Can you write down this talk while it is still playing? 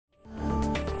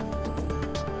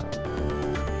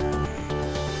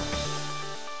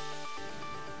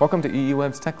Welcome to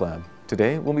EEWeb's Tech Lab.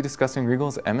 Today we'll be discussing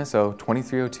Rigol's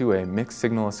MSO2000A mixed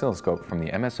signal oscilloscope from the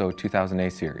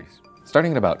MSO2000A series.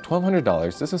 Starting at about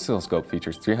 $1,200, this oscilloscope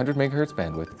features 300 MHz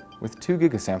bandwidth with 2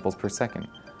 giga-samples per second,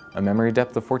 a memory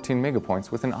depth of 14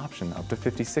 megapoints with an option up to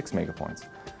 56 megapoints.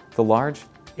 The large,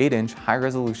 8-inch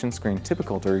high-resolution screen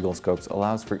typical to Rigol scopes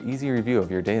allows for easy review of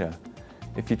your data.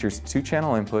 It features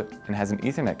 2-channel input and has an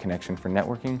Ethernet connection for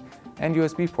networking and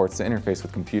USB ports to interface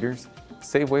with computers,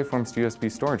 save waveforms to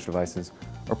USB storage devices,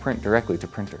 or print directly to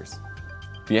printers.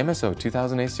 The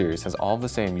MSO2000A series has all of the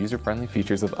same user-friendly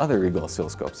features of other Rigol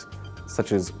oscilloscopes,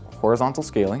 such as horizontal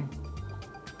scaling,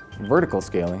 vertical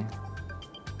scaling,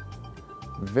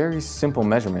 very simple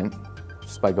measurement,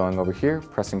 just by going over here,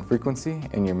 pressing frequency,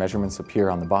 and your measurements appear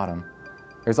on the bottom.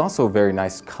 There's also a very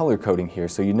nice color coding here,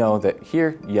 so you know that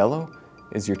here, yellow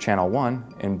is your channel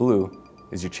 1 and blue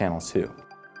is your channel 2.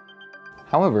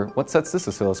 However, what sets this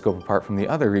oscilloscope apart from the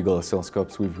other Rigol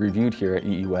oscilloscopes we've reviewed here at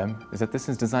EEWeb is that this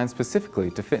is designed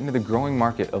specifically to fit into the growing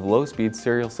market of low-speed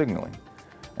serial signaling.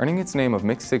 Earning its name of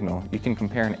mixed signal, you can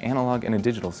compare an analog and a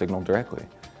digital signal directly.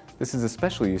 This is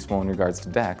especially useful in regards to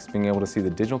DACs, being able to see the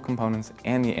digital components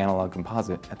and the analog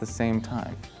composite at the same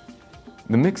time.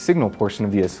 The mixed signal portion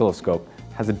of the oscilloscope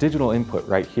has a digital input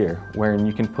right here, wherein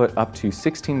you can put up to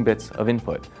 16 bits of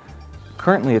input.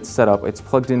 Currently it's set up, it's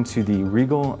plugged into the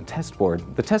Rigol Test Board.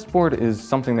 The test board is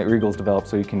something that Rigol's developed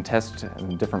so you can test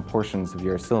different portions of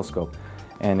your oscilloscope,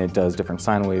 and it does different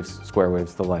sine waves, square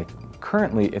waves, the like.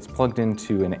 Currently it's plugged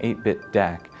into an 8-bit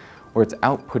DAC, where it's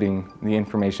outputting the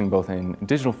information both in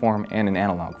digital form and in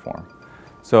analog form.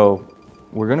 So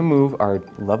we're going to move our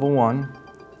level 1,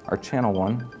 our channel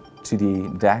 1, to the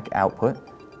DAC output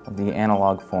of the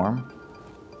analog form.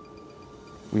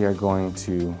 We are going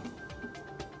to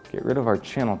get rid of our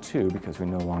channel 2 because we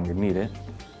no longer need it.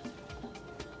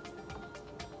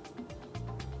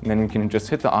 And then we can just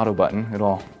hit the auto button,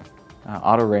 it'll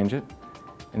auto range it,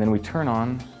 and then we turn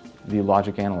on the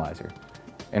logic analyzer.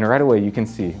 And right away you can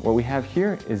see what we have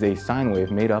here is a sine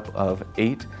wave made up of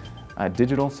 8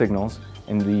 digital signals,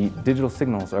 and the digital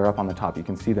signals are up on the top. You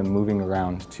can see them moving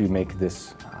around to make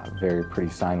this very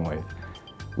pretty sine wave.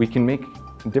 We can make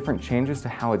different changes to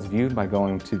how it's viewed by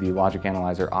going to the logic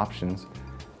analyzer options.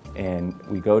 And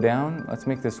we go down, let's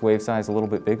make this wave size a little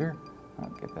bit bigger. I'll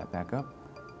get that back up.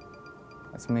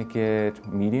 Let's make it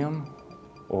medium,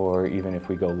 or even if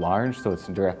we go large, so it's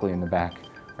directly in the back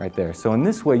right there. So in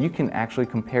this way, you can actually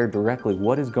compare directly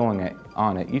what is going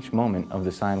on at each moment of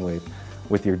the sine wave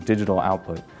with your digital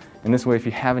output. In this way, if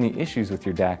you have any issues with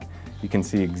your DAC, you can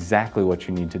see exactly what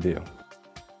you need to do.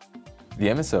 The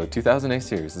MSO2000A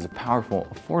series is a powerful,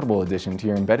 affordable addition to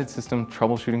your embedded system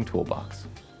troubleshooting toolbox.